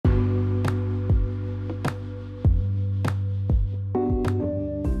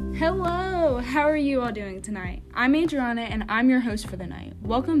Hello! How are you all doing tonight? I'm Adriana and I'm your host for the night.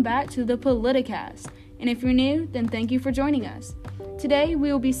 Welcome back to the Politicast. And if you're new, then thank you for joining us. Today,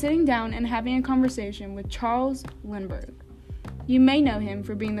 we will be sitting down and having a conversation with Charles Lindbergh. You may know him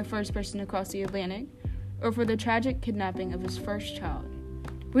for being the first person to cross the Atlantic, or for the tragic kidnapping of his first child.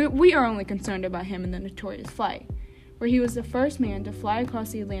 We are only concerned about him in the notorious flight, where he was the first man to fly across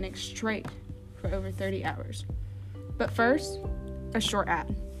the Atlantic straight for over 30 hours. But first, a short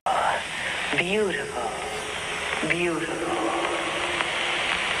ad. Beautiful.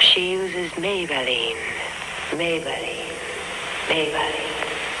 She uses Maybelline.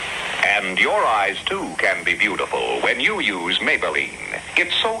 And your eyes, too, can be beautiful when you use Maybelline.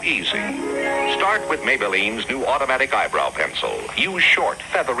 It's so easy. Start with Maybelline's new automatic eyebrow pencil. Use short,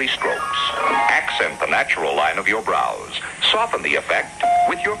 feathery strokes. Accent the natural line of your brows. Soften the effect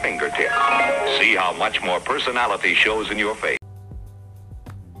with your fingertips. See how much more personality shows in your face.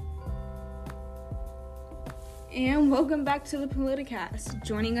 And welcome back to the Politicast.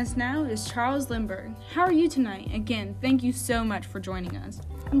 Joining us now is Charles Lindbergh. How are you tonight? Again, thank you so much for joining us.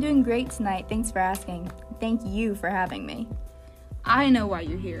 I'm doing great tonight. Thanks for asking. Thank you for having me. I know why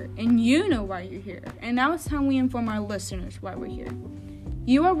you're here, and you know why you're here. And now it's time we inform our listeners why we're here.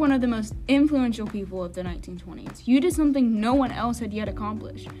 You are one of the most influential people of the 1920s. You did something no one else had yet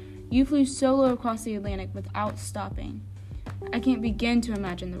accomplished. You flew solo across the Atlantic without stopping. I can't begin to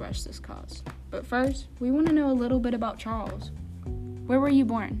imagine the rush this caused. But first, we want to know a little bit about Charles. Where were you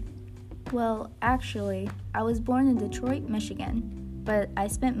born? Well, actually, I was born in Detroit, Michigan, but I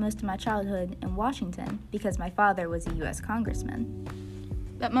spent most of my childhood in Washington because my father was a U.S. congressman.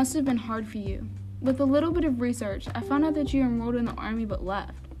 That must have been hard for you. With a little bit of research, I found out that you enrolled in the Army but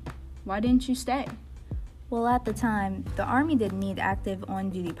left. Why didn't you stay? Well, at the time, the Army didn't need active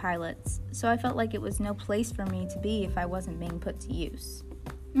on-duty pilots, so I felt like it was no place for me to be if I wasn't being put to use.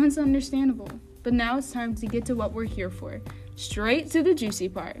 That's understandable, but now it's time to get to what we're here for. Straight to the juicy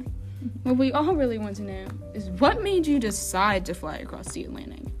part. What we all really want to know is what made you decide to fly across the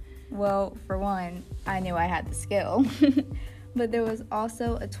Atlantic? Well, for one, I knew I had the skill, but there was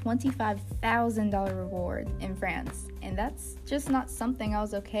also a $25,000 reward in France, and that's just not something I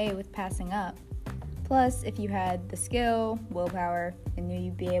was okay with passing up. Plus, if you had the skill, willpower, and knew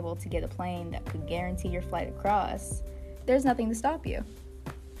you'd be able to get a plane that could guarantee your flight across, there's nothing to stop you.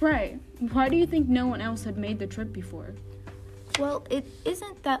 Right. Why do you think no one else had made the trip before? Well, it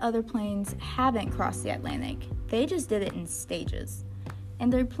isn't that other planes haven't crossed the Atlantic. They just did it in stages.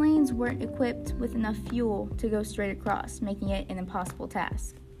 And their planes weren't equipped with enough fuel to go straight across, making it an impossible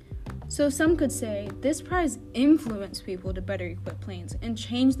task. So some could say this prize influenced people to better equip planes and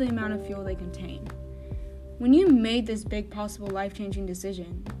change the amount of fuel they contain. When you made this big possible life-changing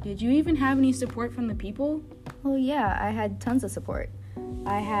decision, did you even have any support from the people? Well, yeah, I had tons of support.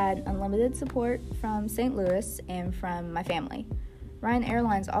 I had unlimited support from St. Louis and from my family. Ryan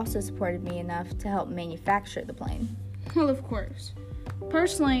Airlines also supported me enough to help manufacture the plane. Well, of course.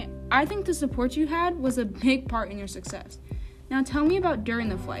 Personally, I think the support you had was a big part in your success. Now tell me about during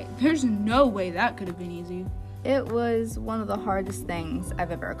the flight. There's no way that could have been easy. It was one of the hardest things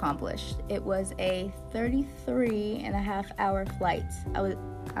I've ever accomplished. It was a 33-and-a-half-hour flight.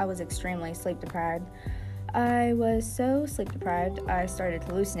 I was extremely sleep deprived. I was so sleep deprived, I started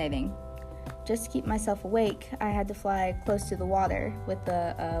hallucinating. Just to keep myself awake, I had to fly close to the water with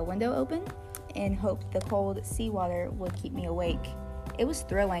the window open and hope the cold seawater would keep me awake. It was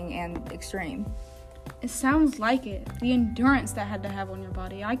thrilling and extreme. It sounds like it. The endurance that had to have on your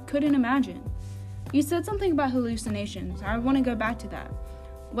body, I couldn't imagine. You said something about hallucinations. I want to go back to that.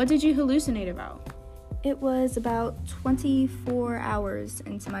 What did you hallucinate about? It was about 24 hours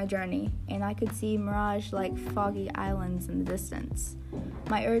into my journey, and I could see mirage-like foggy islands in the distance.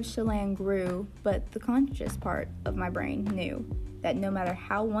 My urge to land grew, but the conscious part of my brain knew that no matter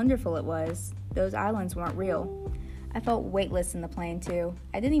how wonderful it was, those islands weren't real. I felt weightless in the plane, too.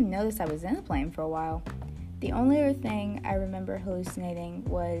 I didn't even notice I was in a plane for a while. The only other thing I remember hallucinating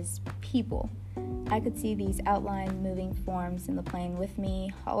was people. I could see these outlined moving forms in the plane with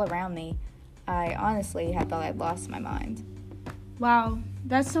me, all around me. I honestly had thought I'd lost my mind. Wow,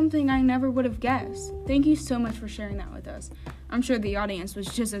 that's something I never would have guessed. Thank you so much for sharing that with us. I'm sure the audience was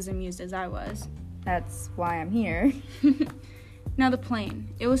just as amused as I was. That's why I'm here. Now the plane.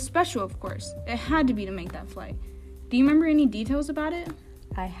 It was special, of course. It had to be to make that flight. Do you remember any details about it?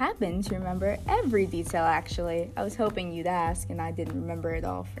 I happen to remember every detail, actually. I was hoping you'd ask, and I didn't remember it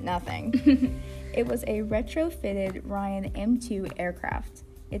all for nothing. It was a retrofitted Ryan M2 aircraft.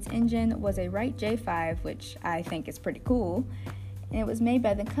 Its engine was a Wright J5, which I think is pretty cool, and it was made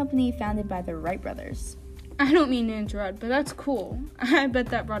by the company founded by the Wright brothers. I don't mean to interrupt, but that's cool. I bet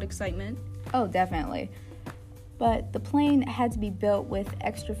that brought excitement. Oh, definitely. But the plane had to be built with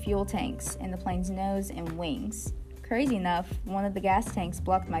extra fuel tanks in the plane's nose and wings. Crazy enough, one of the gas tanks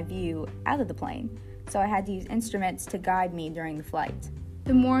blocked my view out of the plane, so I had to use instruments to guide me during the flight.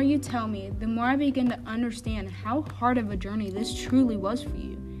 The more you tell me, the more I begin to understand how hard of a journey this truly was for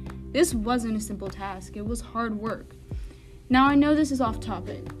you. This wasn't a simple task, it was hard work. Now I know this is off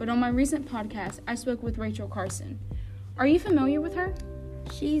topic, but on my recent podcast, I spoke with Rachel Carson. Are you familiar with her?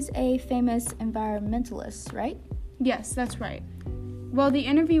 She's a famous environmentalist, right? Yes, that's right. Well, the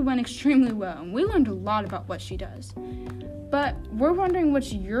interview went extremely well, and we learned a lot about what she does. But we're wondering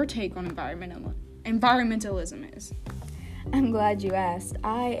what's your take on environmentalism is. I'm glad you asked.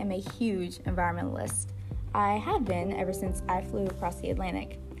 I am a huge environmentalist. I have been ever since I flew across the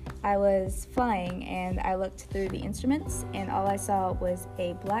Atlantic. I was flying and I looked through the instruments and all I saw was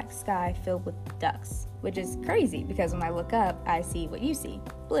a black sky filled with ducks, which is crazy because when I look up, I see what you see,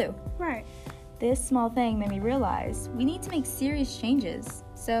 blue. Right. This small thing made me realize we need to make serious changes,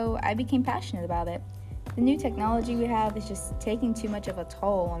 so I became passionate about it. The new technology we have is just taking too much of a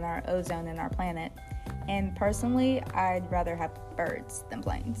toll on our ozone and our planet, and personally, I'd rather have birds than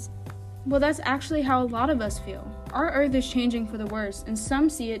planes. Well, that's actually how a lot of us feel. Our Earth is changing for the worse, and some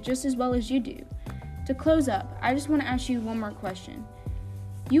see it just as well as you do. To close up, I just want to ask you one more question.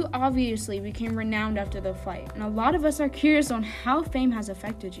 You obviously became renowned after the flight, and a lot of us are curious on how fame has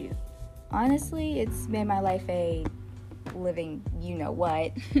affected you. Honestly, it's made my life a living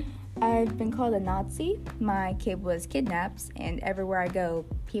you-know-what. I've been called a Nazi, my kid was kidnapped, and everywhere I go,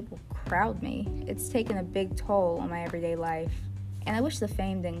 people crowd me. It's taken a big toll on my everyday life, and I wish the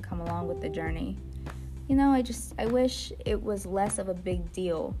fame didn't come along with the journey. You know, I wish it was less of a big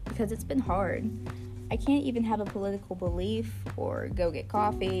deal, because it's been hard. I can't even have a political belief or go get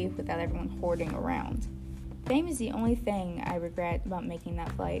coffee without everyone hoarding around. Fame is the only thing I regret about making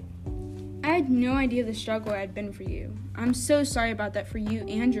that flight. I had no idea the struggle had been for you. I'm so sorry about that for you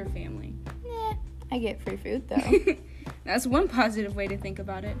and your family. I get free food, though. That's one positive way to think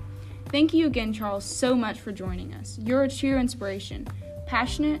about it. Thank you again, Charles, so much for joining us. You're a true inspiration.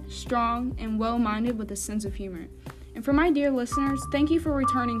 Passionate, strong, and well-minded with a sense of humor. And for my dear listeners, thank you for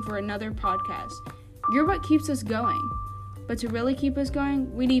returning for another podcast. You're what keeps us going. But to really keep us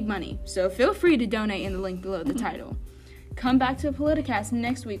going, we need money. So feel free to donate in the link below the title. Come back to Politicast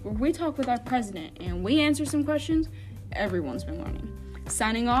next week where we talk with our president and we answer some questions everyone's been wanting.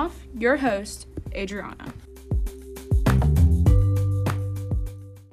 Signing off, your host, Adriana.